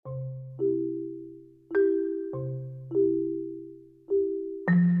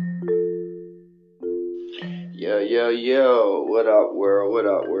Yo, what up, world? What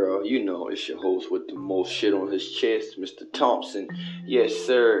up, world? You know, it's your host with the most shit on his chest, Mr. Thompson. Yes,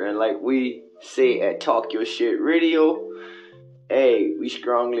 sir. And like we say at Talk Your Shit Radio, hey, we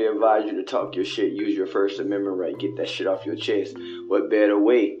strongly advise you to talk your shit. Use your First Amendment right. Get that shit off your chest. What better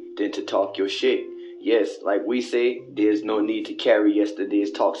way than to talk your shit? Yes, like we say, there's no need to carry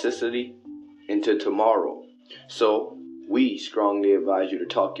yesterday's toxicity into tomorrow. So, we strongly advise you to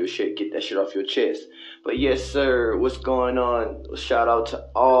talk your shit, get that shit off your chest. But yes, sir, what's going on? Shout out to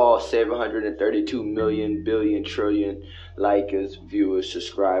all 732 million, billion, trillion likers, viewers,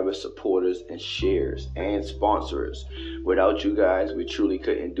 subscribers, supporters, and shares, and sponsors. Without you guys, we truly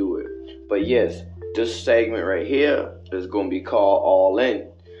couldn't do it. But yes, this segment right here is going to be called All In.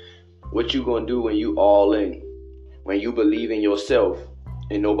 What you going to do when you all in? When you believe in yourself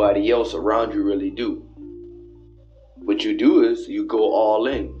and nobody else around you really do. What you do is you go all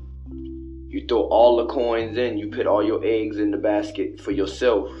in. You throw all the coins in. You put all your eggs in the basket for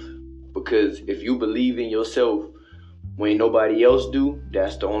yourself. Because if you believe in yourself when nobody else do,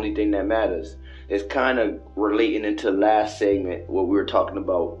 that's the only thing that matters. It's kind of relating into last segment, what we were talking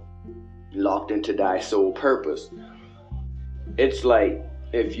about, locked into thy sole purpose. It's like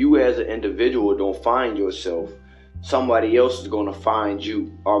if you as an individual don't find yourself, somebody else is going to find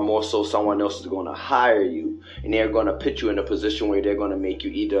you, or more so someone else is going to hire you, and they're going to put you in a position where they're going to make you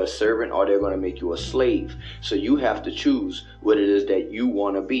either a servant or they're going to make you a slave. So you have to choose what it is that you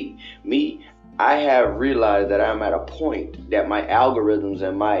want to be. Me, I have realized that I'm at a point that my algorithms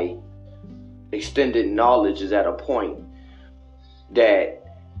and my extended knowledge is at a point that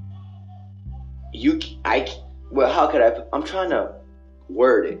I'm trying to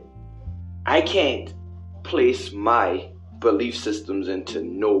word it. I can't place my belief systems into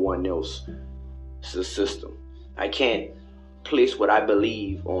no one else's system. I can't place what I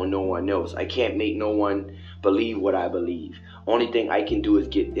believe on no one else. I can't make no one believe what I believe. Only thing I can do is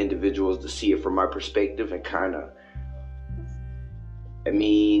get individuals to see it from my perspective and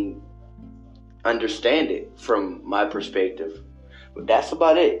understand it from my perspective. But that's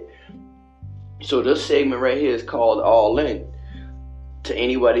about it. So this segment right here is called All In. To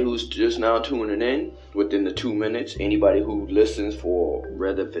anybody who's just now tuning in within the 2 minutes, anybody who listens for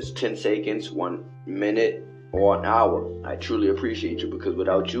whether if it's 10 seconds, 1 minute, or an hour, I truly appreciate you, because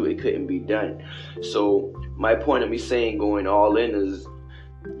without you, it couldn't be done. So my point of me saying going all in is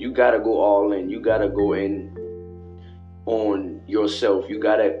you got to go all in. You got to go in on yourself. You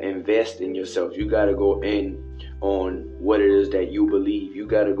got to invest in yourself. You got to go in on what it is that you believe. You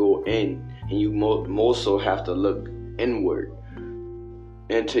got to go in, and you most so have to look inward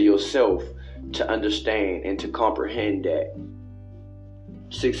into yourself to understand and to comprehend that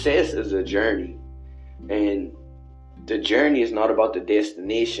success is a journey, and the journey is not about the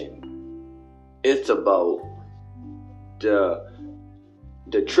destination. It's about the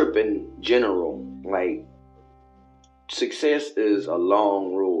trip in general. Like, success is a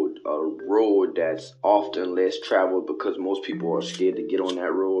long road, a road that's often less traveled because most people are scared to get on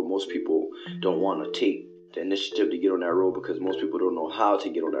that road. Most people don't want to take the initiative to get on that road because most people don't know how to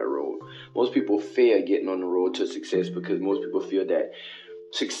get on that road. Most people fear getting on the road to success because most people feel that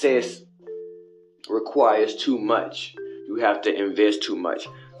success requires too much. You have to invest too much.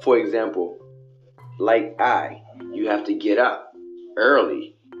 For example, you have to get up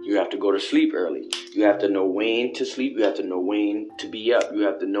early. You have to go to sleep early. You have to know when to sleep. You have to know when to be up. You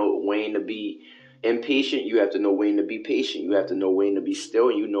have to know when to be impatient. You have to know when to be patient. You have to know when to be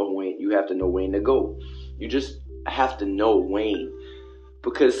still. You have to know when to go. You just have to know when,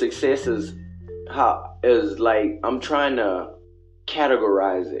 because success is like, I'm trying to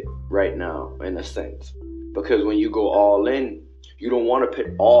categorize it right now in a sense, because when you go all in, you don't want to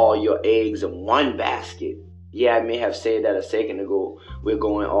put all your eggs in one basket. Yeah, I may have said that a second ago. We're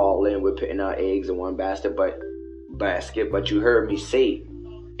going all in. We're putting our eggs in one basket, but you heard me say,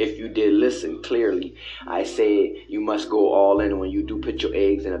 if you did listen clearly, I said you must go all in. When you do put your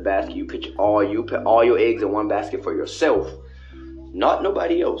eggs in a basket, you put all your eggs in one basket for yourself, not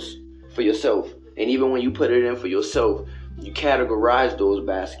nobody else, for yourself. And even when you put it in for yourself, you categorize those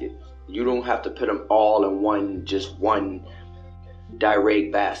baskets. You don't have to put them all in one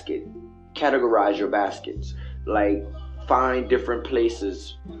direct basket. Categorize your baskets. Like, find different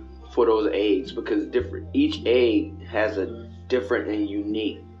places for those eggs, because each egg has a different and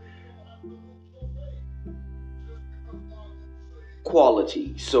unique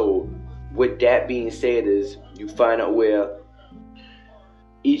quality. So with that being said, is you find out where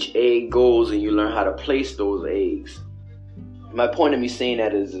each egg goes and you learn how to place those eggs. My point of me saying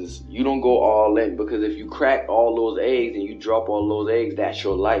that is you don't go all in, because if you crack all those eggs and you drop all those eggs, that's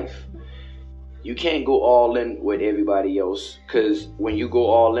your life. you can't go all in with everybody else, because when you go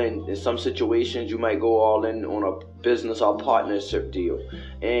all in some situations, you might go all in on a business or partnership deal,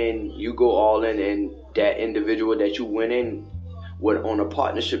 and you go all in, and that individual that you went in with on a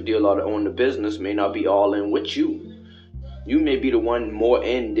partnership deal or on the business may not be all in with you. You may be the one more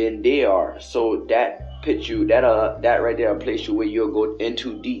in than they are. So that put you that right there place you where you'll go in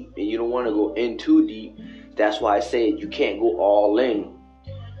too deep, and you don't want to go in too deep. That's why I said you can't go all in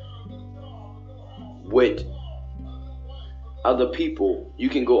with other people. You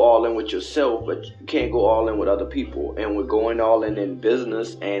can go all in with yourself, but you can't go all in with other people. And we're going all in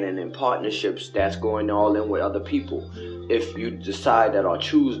business and in partnerships, that's going all in with other people, if you decide that or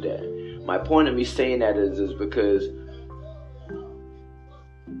choose that. My point of me saying that is because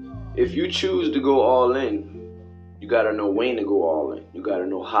if you choose to go all in, you gotta know when to go all in. You gotta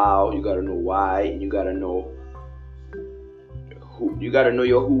know how, you gotta know why, and you gotta know who. You gotta know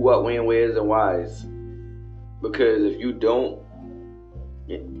your who, what, when, where's, and whys. Because if you don't,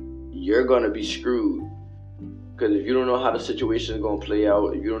 you're gonna be screwed. Because if you don't know how the situation is gonna play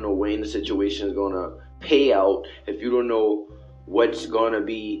out, if you don't know when the situation is gonna pay out, if you don't know what's gonna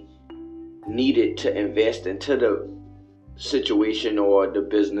be needed to invest into the situation or the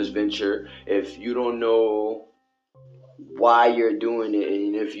business venture, if you don't know why you're doing it,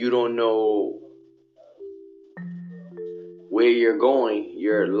 and if you don't know where you're going,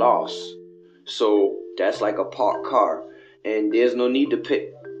 you're lost. So that's like a parked car, and there's no need to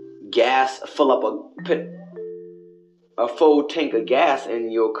fill up a full tank of gas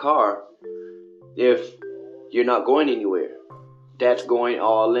in your car if you're not going anywhere. That's going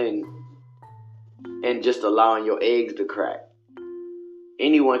all in and just allowing your eggs to crack.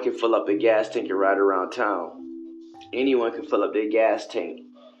 Anyone can fill up a gas tank and ride around town. Anyone can fill up their gas tank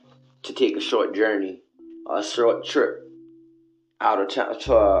to take a short journey, a short trip out of town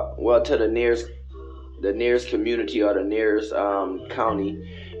to the nearest community or the nearest county.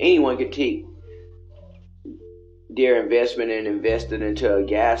 Anyone can take their investment and invest it into a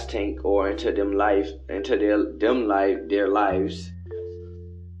gas tank or into their lives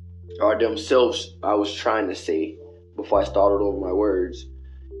or themselves. I was trying to say before I started over my words.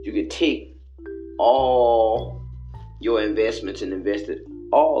 You can take all your investments and invest it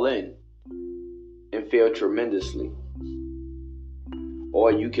all in and fail tremendously.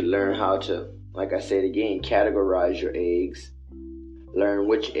 Or you can learn how to, like I said again, categorize your eggs. Learn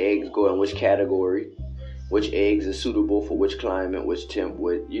which eggs go in which category, which eggs are suitable for which climate, which temp,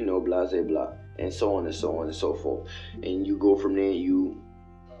 blah, blah, blah, and so on and so on and so forth. And you go from there, you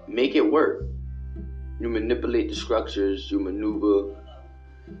make it work. You manipulate the structures, you maneuver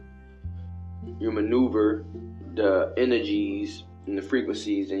the energies and the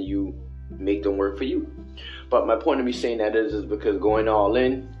frequencies, and you make them work for you. But my point of me saying that is because going all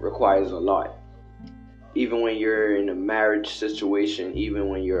in requires a lot. Even when you're in a marriage situation, even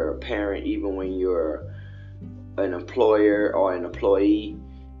when you're a parent, even when you're an employer or an employee,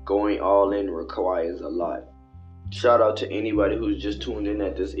 going all in requires a lot. Shout out to anybody who's just tuned in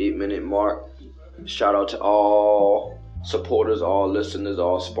at this 8-minute mark. Shout out to all supporters, all listeners,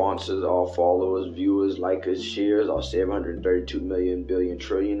 all sponsors, all followers, viewers, likers, shares, all 732 million billion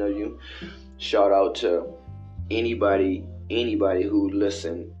trillion of you. Shout out to anybody who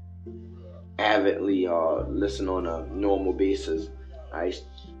listen avidly or listen on a normal basis. I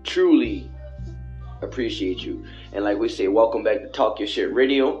truly appreciate you. And like we say, welcome back to Talk Your Shit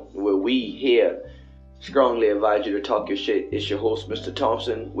Radio, where we here strongly advise you to talk your shit. It's your host, Mr.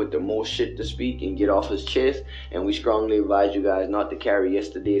 Thompson, with the most shit to speak and get off his chest. And we strongly advise you guys not to carry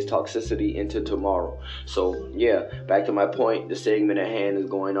yesterday's toxicity into tomorrow. So, yeah, back to my point. The segment at hand is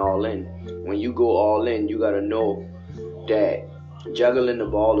going all in. When you go all in, you got to know that juggling the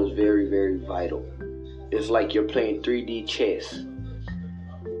ball is very, very vital. It's like you're playing 3D chess.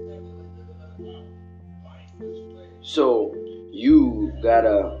 So, you got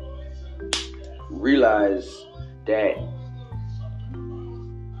to realize that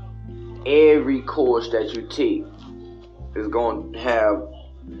every course that you take is going to have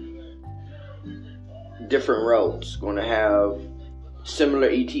different routes, going to have similar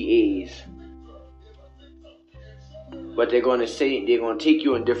ETAs, but they're going to take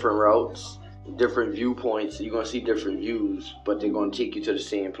you in different routes, different viewpoints. You're going to see different views, but they're going to take you to the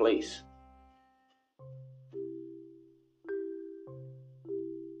same place.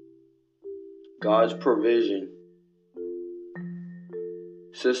 God's provision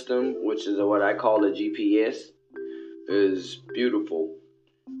system, which is what I call a GPS, is beautiful,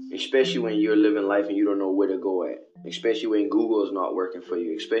 especially when you're living life and you don't know where to go at. especially when Google is not working for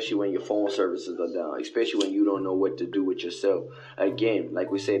you, especially when your phone services are down, especially when you don't know what to do with yourself. Again,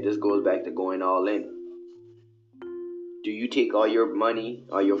 like we said, this goes back to going all in. Do you take all your money,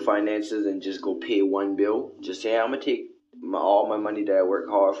 all your finances, and just go pay one bill? Just say, hey, I'm going to take all my money that I work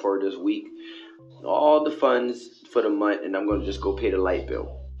hard for this week, all the funds for the month, and I'm going to just go pay the light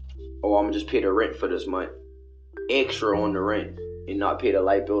bill. Or I'm going to just pay the rent for this month, extra on the rent, and not pay the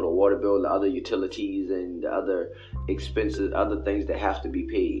light bill, the water bill, the other utilities, and the other expenses, other things that have to be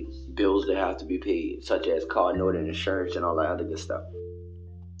paid, bills that have to be paid, such as car note and insurance and all that other good stuff.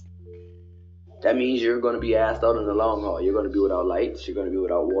 That means you're going to be asked out in the long haul. You're going to be without lights. You're going to be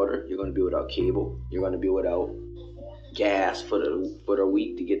without water. You're going to be without cable. You're going to be without gas for the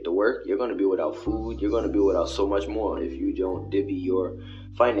week to get to work. You're going to be without food. You're going to be without so much more if you don't divvy your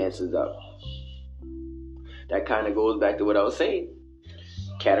finances up. That kind of goes back to what I was saying.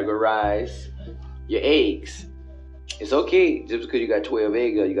 Categorize your eggs. It's okay just because you got 12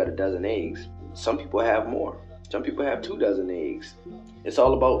 eggs or you got a dozen eggs. Some people have more. Some people have 2 dozen eggs. It's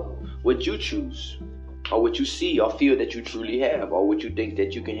all about what you choose, or what you see or feel that you truly have, or what you think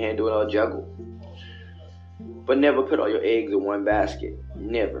that you can handle or juggle. But never put all your eggs in one basket.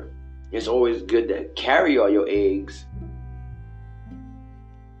 Never. It's always good to carry all your eggs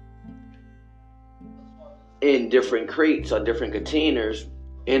in different crates or different containers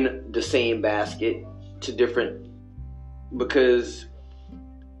in the same basket to different, because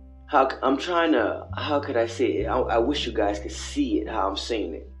how could I say it? I wish you guys could see it, how I'm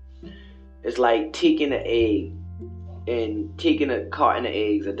saying it. It's like taking an egg and taking a carton of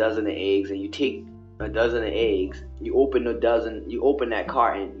eggs, a dozen of eggs, and you take a dozen of eggs, you open that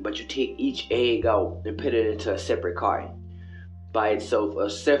carton, but you take each egg out and put it into a separate carton by itself, a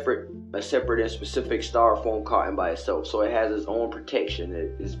separate and specific styrofoam carton by itself. So it has its own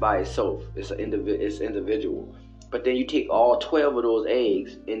protection. It's by itself. It's individual. But then you take all 12 of those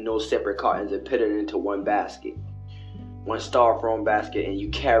eggs in those separate cartons and put it into one basket, one styrofoam basket, and you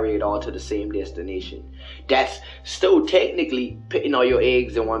carry it all to the same destination. That's still technically putting all your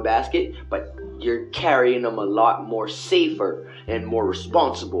eggs in one basket, but you're carrying them a lot more safer and more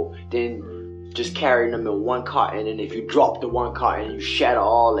responsible than just carrying them in one carton. And if you drop the one carton, you shatter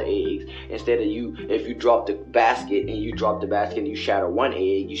all the eggs. Instead of if you drop the basket and you shatter one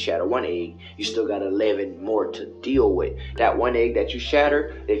egg, you still got 11 more to deal with. That one egg that you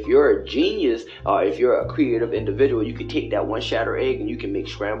shatter, if you're a genius or if you're a creative individual, you can take that one shattered egg and you can make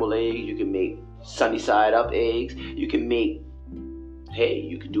scrambled eggs, you can make sunny side up eggs, you can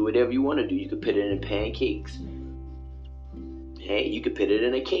do whatever you want to do. You can put it in pancakes. You can put it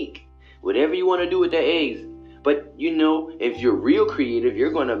in a cake. Whatever you want to do with the eggs. But if you're real creative,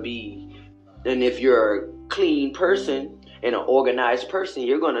 you're going to be, and if you're a clean person and an organized person,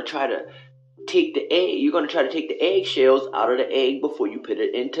 you're going to try to take the eggshells out of the egg before you put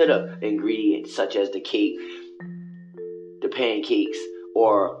it into the ingredients, such as the cake, the pancakes,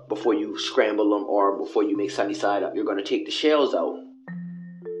 or before you scramble them, or before you make sunny side up. You're going to take the shells out.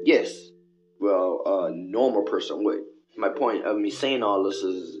 Yes. Well, a normal person would. My point of me saying all this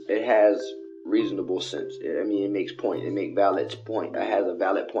is it has reasonable sense. It makes point. It makes valid point. It has a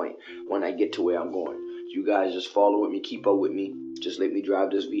valid point when I get to where I'm going. You guys just follow with me, keep up with me. Just let me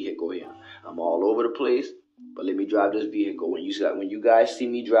drive this vehicle here. I'm all over the place, but let me drive this vehicle. When you guys see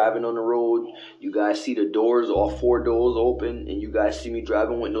me driving on the road, you guys see the doors, all 4 doors open, and you guys see me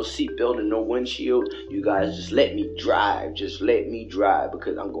driving with no seatbelt and no windshield, you guys just let me drive. Just let me drive,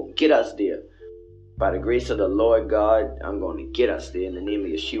 because I'm going to get us there. By the grace of the Lord God, I'm going to get us there. In the name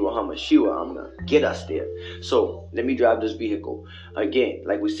of Yeshua HaMashiach, I'm going to get us there. So, let me drive this vehicle. Again,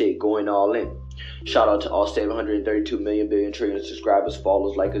 like we said, going all in. Shout out to all 732 million billion trillion subscribers,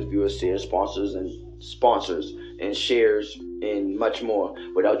 followers, likers, viewers, shares, sponsors, and shares, and much more.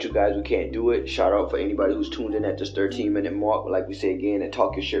 Without you guys, we can't do it. Shout out for anybody who's tuned in at this 13-minute mark. Like we say again, at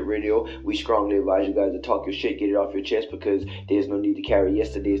Talk Your Shit Radio, we strongly advise you guys to talk your shit, get it off your chest, because there's no need to carry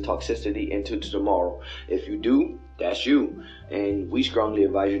yesterday's toxicity into tomorrow. If you do, that's you. And we strongly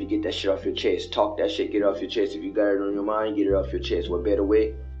advise you to get that shit off your chest. Talk that shit, get it off your chest. If you got it on your mind, get it off your chest. What better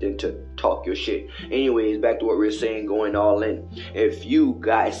way than to talk your shit? Anyways, back to what we were saying, going all in. If you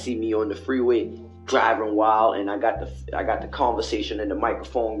guys see me on the freeway driving wild and I got the conversation and the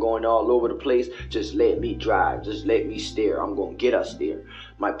microphone going all over the place, just let me drive. Just let me steer. I'm going to get us there.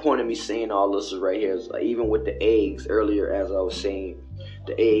 My point of me saying all this is right here is even with the eggs earlier, as I was saying,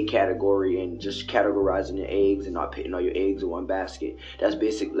 the egg category and just categorizing your eggs and not putting all your eggs in one basket. That's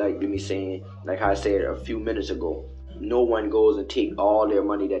basically like me saying, like how I said a few minutes ago, No one goes and take all their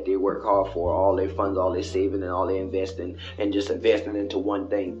money that they work hard for, all their funds, all their saving, and all their investing, and just investing into one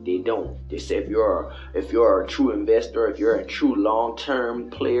thing. They don't. They say if you're a true investor, if you're a true long-term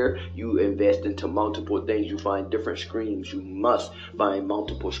player, you invest into multiple things. You find different streams. You must find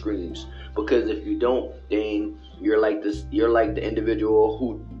multiple streams, because if you don't, then you're like this. You're like the individual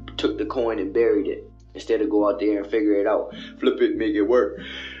who took the coin and buried it instead of go out there and figure it out, flip it, make it work.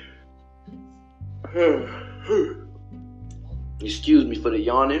 Excuse me for the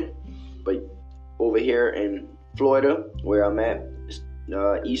yawning, but over here in Florida, where I'm at,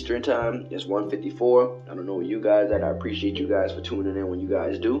 Eastern time, it's 1:54. I don't know where you guys at. I appreciate you guys for tuning in when you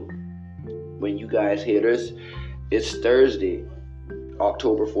guys do. When you guys hear this, it's Thursday,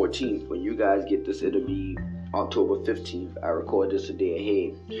 October 14th. When you guys get this, it'll be October 15th. I record this a day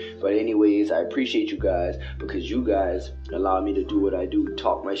ahead. But anyways, I appreciate you guys, because you guys allow me to do what I do,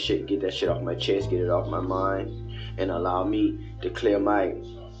 talk my shit, get that shit off my chest, get it off my mind, and allow me to clear my,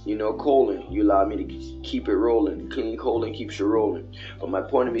 colon. You allow me to keep it rolling. Clean colon keeps you rolling. But my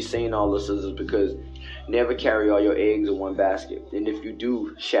point of me saying all this is because never carry all your eggs in one basket. And if you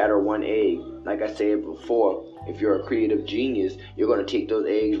do shatter one egg, like I said before, if you're a creative genius, you're going to take those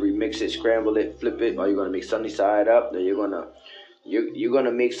eggs, remix it, scramble it, flip it, or you're going to make sunny side up. Then you're going to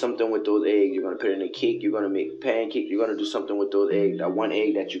make something with those eggs. You're going to put it in a cake. You're going to make pancake. You're going to do something with those eggs. That one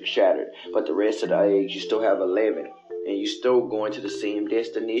egg that you shattered. But the rest of the eggs, you still have 11. And you're still going to the same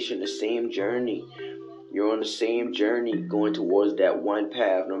destination, the same journey. You're on the same journey going towards that one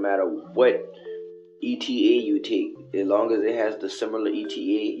path, no matter what ETA you take. As long as it has the similar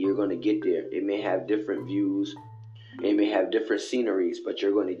ETA, you're going to get there. It may have different views. It may have different sceneries, but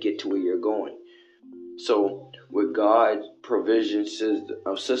you're going to get to where you're going. So with God's provision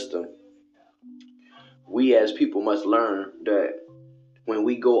system, we as people must learn that when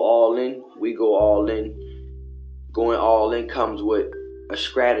we go all in, we go all in. Going all in comes with a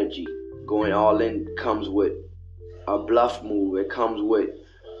strategy. Going all in comes with a bluff move. It comes with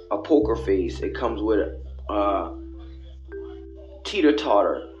a poker face. It comes with a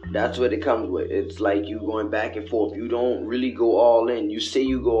teeter-totter. That's what it comes with. It's like you going back and forth. You don't really go all in. You say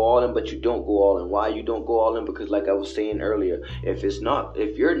you go all in, but you don't go all in. Why you don't go all in? Because like I was saying earlier,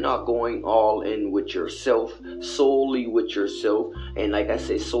 if you're not going all in with yourself, solely with yourself, and like I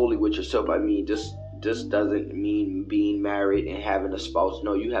say, solely with yourself, I mean this doesn't mean being married and having a spouse.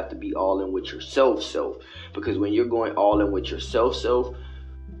 No, you have to be all in with yourself. Because when you're going all in with yourself,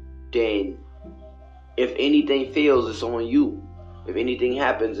 then if anything fails, it's on you. If anything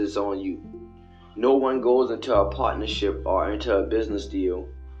happens, it's on you. No one goes into a partnership or into a business deal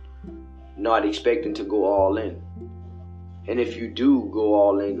not expecting to go all in. And if you do go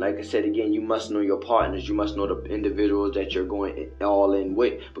all in, like I said again, you must know your partners. You must know the individuals that you're going all in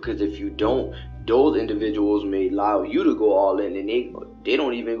with. Because if you don't, those individuals may allow you to go all in, and they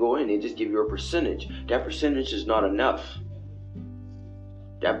don't even go in. They just give you a percentage. That percentage is not enough.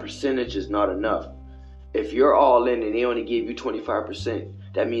 That percentage is not enough. If you're all in and they only give you 25%,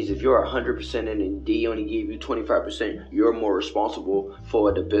 that means if you're 100% in and they only gave you 25%, you're more responsible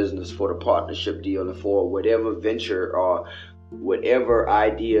for the business, for the partnership deal, and for whatever venture or whatever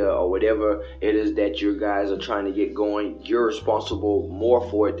idea or whatever it is that you guys are trying to get going. You're responsible more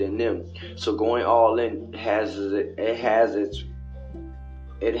for it than them. So going all in has its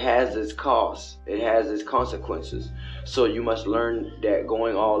costs. It has its consequences. So you must learn that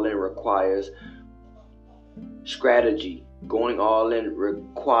going all in requires strategy. Going all in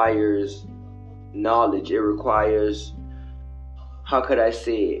requires knowledge. It requires, how could I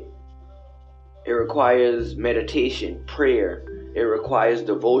say it? It requires meditation, prayer. It requires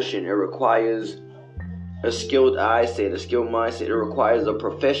devotion. It requires a skilled eyesight, a skilled mindset. It requires a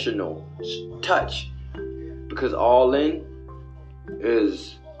professional touch. Because all in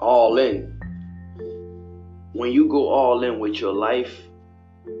is all in. When you go all in with your life,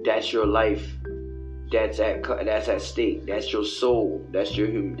 that's your life. That's at stake. That's your soul. That's your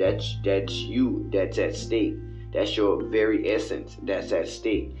that's you. That's at stake. That's your very essence. That's at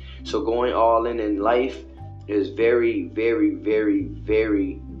stake. So going all in life is very, very, very,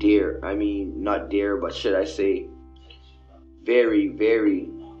 very dear. I mean, not dear, but should I say very, very.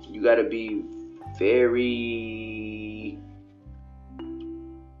 You gotta be very.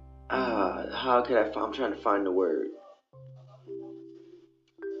 How can I'm trying to find the word.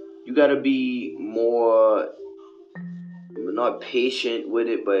 You gotta be more, not patient with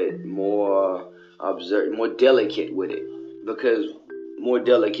it, but more more delicate with it. Because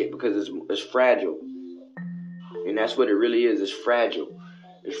it's fragile, and that's what it really is. It's fragile.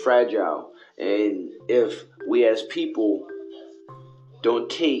 It's fragile, and if we as people don't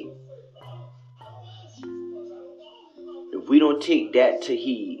take we don't take that to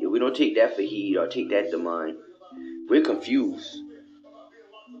heed, if we don't take that for heed or take that to mind, we're confused.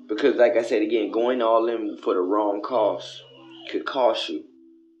 Because like I said again, going all in for the wrong cause could cost you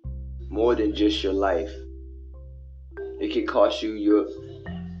more than just your life. It could cost you your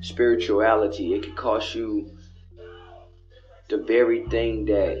spirituality. It could cost you the very thing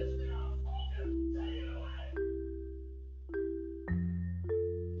that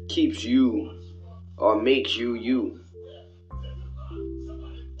keeps you or makes you you.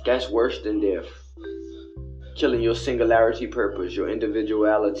 That's worse than death. Killing your singularity purpose, your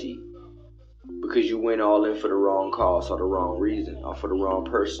individuality, because you went all in for the wrong cause or the wrong reason or for the wrong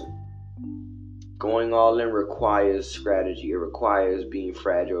person. Going all in requires strategy. It requires being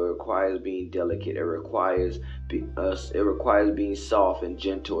fragile. It requires being delicate. It requires being soft and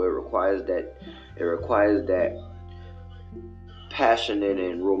gentle. It requires that passionate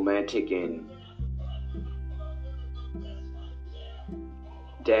and romantic and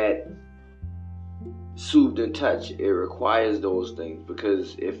that soothed and touch. It requires those things,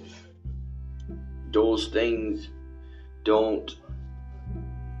 because if those things don't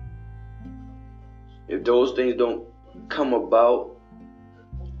come about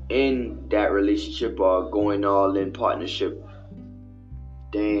in that relationship or going all in partnership,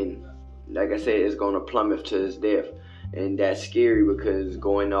 then like I said, it's going to plummet to its death. And that's scary, because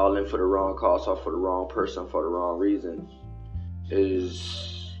going all in for the wrong cause or for the wrong person for the wrong reason is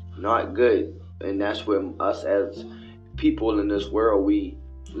not good. And that's where us as people in this world, we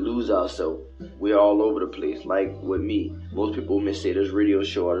lose ourselves. We're all over the place. Like with me, most people may say this radio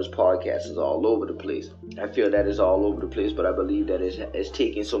show or this podcast is all over the place. I feel that it's all over the place, but I believe that it's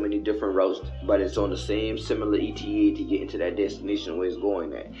taking so many different routes, but it's on the same similar ETA to get into that destination where it's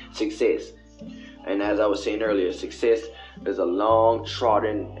going at. Success. And as I was saying earlier, success is a long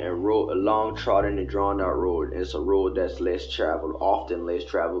trodden and drawn out road. And it's a road that's often less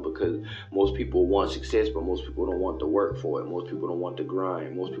traveled, because most people want success, but most people don't want to work for it. Most people don't want to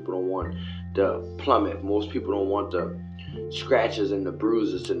grind. Most people don't want the plummet. Most people don't want the scratches and the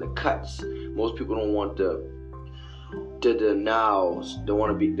bruises and the cuts. Most people don't want the denials. They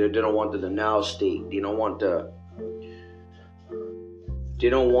don't want the denial state. They don't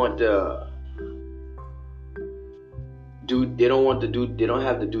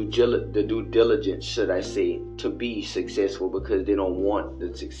have the due diligence, should I say, to be successful, because they don't want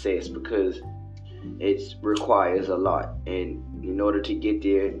the success, because it requires a lot. And in order to get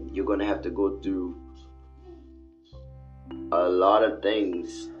there, you're going to have to go through a lot of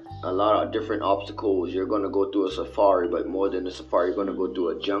things, a lot of different obstacles. You're going to go through a safari, but more than a safari, you're going to go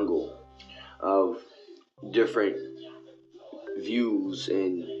through a jungle of different views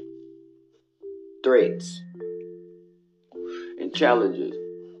and threats and challenges.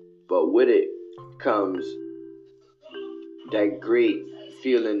 But with it comes that great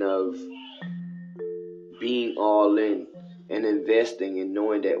feeling of being all in and investing, and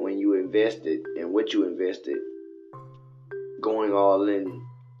knowing that when you invested and what you invested, going all in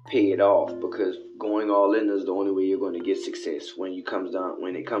pay it off, because going all in is the only way you're going to get success. When it comes down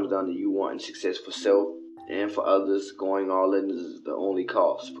to you wanting success for self and for others, going all in is the only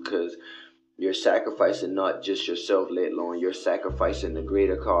cost, because you're sacrificing not just yourself, let alone you're sacrificing the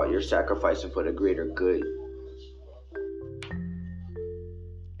greater cause. You're sacrificing for the greater good.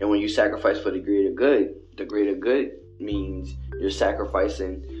 And when you sacrifice for the greater good means you're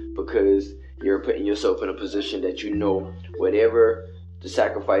sacrificing because you're putting yourself in a position that you know whatever the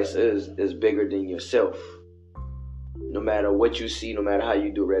sacrifice is bigger than yourself. No matter what you see, no matter how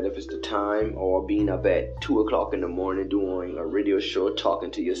you do, whether if it's the time or being up at 2 o'clock in the morning doing a radio show,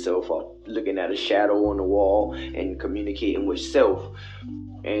 talking to yourself, or looking at a shadow on the wall and communicating with self.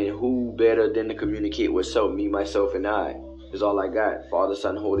 And who better than to communicate with self? Me, myself, and I is all I got. Father,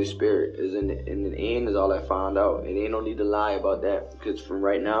 Son, Holy Spirit is in the end is all I found out. And ain't no need to lie about that, because from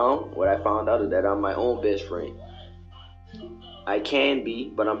right now, what I found out is that I'm my own best friend. I can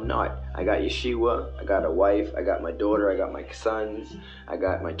be, but I'm not. I got Yeshua, I got a wife, I got my daughter, I got my sons, I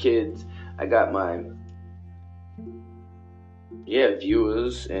got my kids, I got my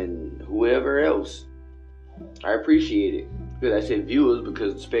viewers and whoever else. I appreciate it. Because I said viewers,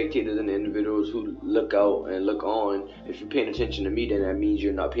 because spectators and the individuals who look out and look on, if you're paying attention to me, then that means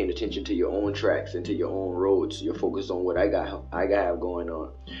you're not paying attention to your own tracks and to your own roads. You're focused on what I got going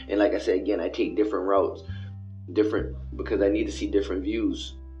on. And like I said again, I take different routes. Because I need to see different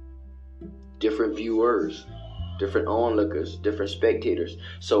views, different viewers, different onlookers, different spectators.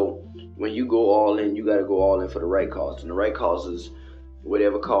 So when you go all in, you got to go all in for the right cause. And the right cause is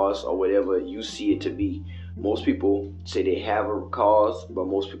whatever cause or whatever you see it to be. Most people say they have a cause, but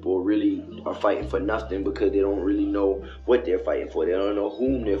most people really are fighting for nothing because they don't really know what they're fighting for. They don't know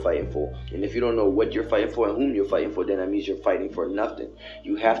whom they're fighting for. And if you don't know what you're fighting for and whom you're fighting for, then that means you're fighting for nothing.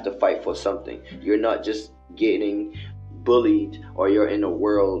 You have to fight for something. You're not just getting bullied, or you're in a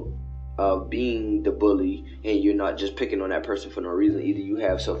world of being the bully, and you're not just picking on that person for no reason. Either you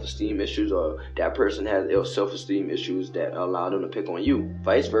have self-esteem issues, or that person has self-esteem issues that allow them to pick on you.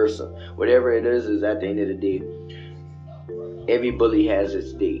 Vice versa. Whatever it is at the end of the day, every bully has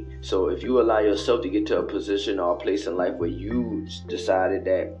its day. So if you allow yourself to get to a position or a place in life where you decided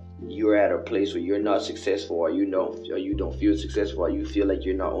that you're at a place where you're not successful, or you don't feel successful, or you feel like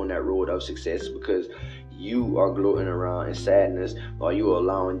you're not on that road of success because you are gloating around in sadness, or you are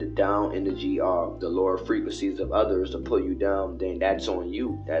allowing the down energy or the lower frequencies of others to pull you down, then that's on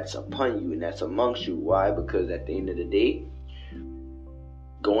you. That's upon you, and that's amongst you. Why? Because at the end of the day,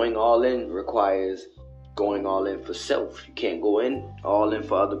 going all in requires going all in for self. You can't go in all in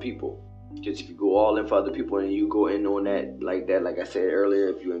for other people. Because if you go all in for other people and you go in on that, like I said earlier,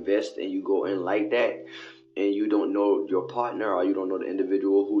 if you invest and you go in like that, and you don't know your partner, or you don't know the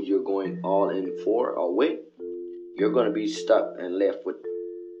individual who you're going all in for or with, you're going to be stuck and left with,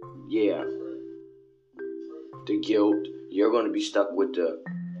 the guilt. You're going to be stuck with the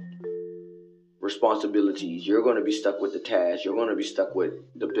responsibilities. You're going to be stuck with the task. You're going to be stuck with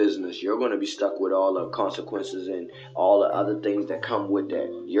the business. You're going to be stuck with all the consequences and all the other things that come with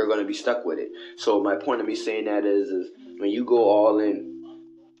that. You're going to be stuck with it. So my point of me saying that is when you go all in,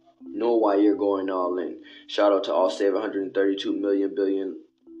 know why you're going all in. Shout out to all 732 million billion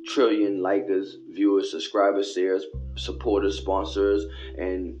trillion likers, viewers, subscribers, shares, supporters, sponsors,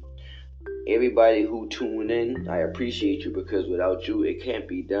 and everybody who tuned in. I appreciate you, because without you, it can't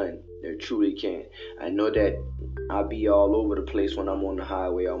be done. It truly can't. I know that I'll be all over the place when I'm on the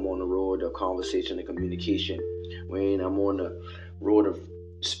highway. I'm on the road of conversation and communication. When I'm on the road of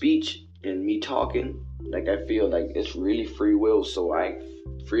speech and me talking, like I feel like it's really free will. So I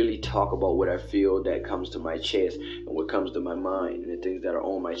freely talk about what I feel that comes to my chest and what comes to my mind, and the things that are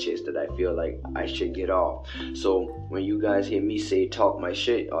on my chest that I feel like I should get off. So when you guys hear me say talk my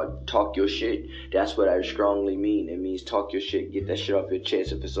shit or talk your shit, that's what I strongly mean. It means talk your shit, get that shit off your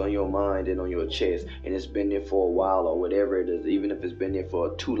chest. If it's on your mind and on your chest and it's been there for a while or whatever it is, even if it's been there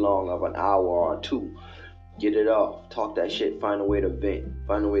for too long of an hour or two, get it off. Talk that shit. Find a way to vent.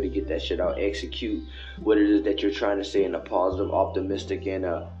 Find a way to get that shit out. Execute what it is that you're trying to say in a positive, optimistic, and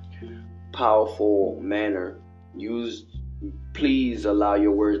a powerful manner. Please allow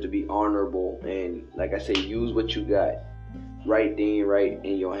your words to be honorable. And like I say, use what you got right then, right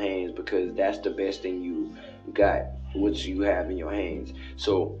in your hands, because that's the best thing you got, what you have in your hands.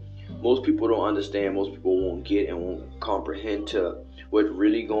 So most people don't understand. Most people won't get and won't comprehend to what's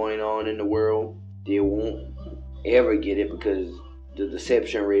really going on in the world. They won't ever get it because the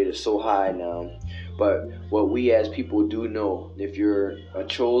deception rate is so high now. But what we as people do know, if you're a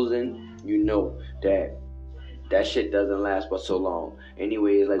chosen, you know that shit doesn't last but so long.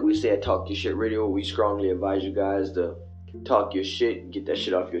 Anyways, like we said, Talk Your Shit Radio, we strongly advise you guys to talk your shit, get that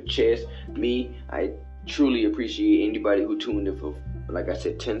shit off your chest. I truly appreciate anybody who tuned in for, like I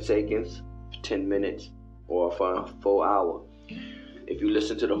said, 10 seconds, 10 minutes, or for a full hour. If you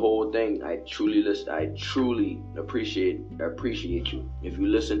listen to the whole thing, I truly appreciate you. If you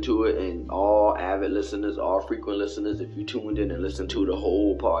listen to it, and all avid listeners, all frequent listeners, if you tuned in and listened to the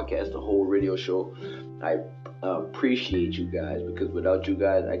whole podcast, the whole radio show, I appreciate you guys, because without you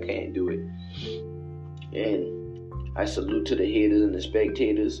guys, I can't do it. And I salute to the haters and the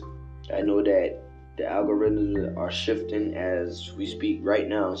spectators. I know that the algorithms are shifting as we speak right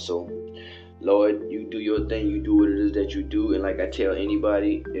now, so Lord, you do your thing, you do what it is that you do. And like I tell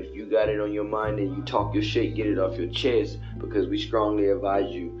anybody, if you got it on your mind and you talk your shit, get it off your chest, because we strongly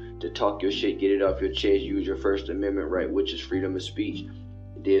advise you to talk your shit, get it off your chest, use your First Amendment right, which is freedom of speech.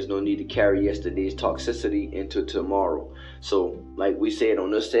 There's no need to carry yesterday's toxicity into tomorrow. So like we said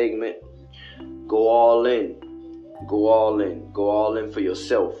on this segment, go all in. Go all in. Go all in for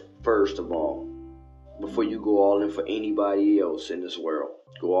yourself, first of all, before you go all in for anybody else in this world.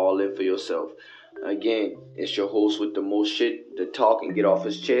 Go all in for yourself. Again, it's your host with the most shit to talk and get off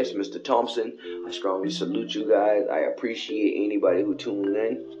his chest, Mr. Thompson. I strongly salute you guys. I appreciate anybody who tuned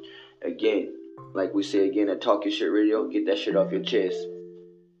in. Again, like we say again at Talk Your Shit Radio, get that shit off your chest.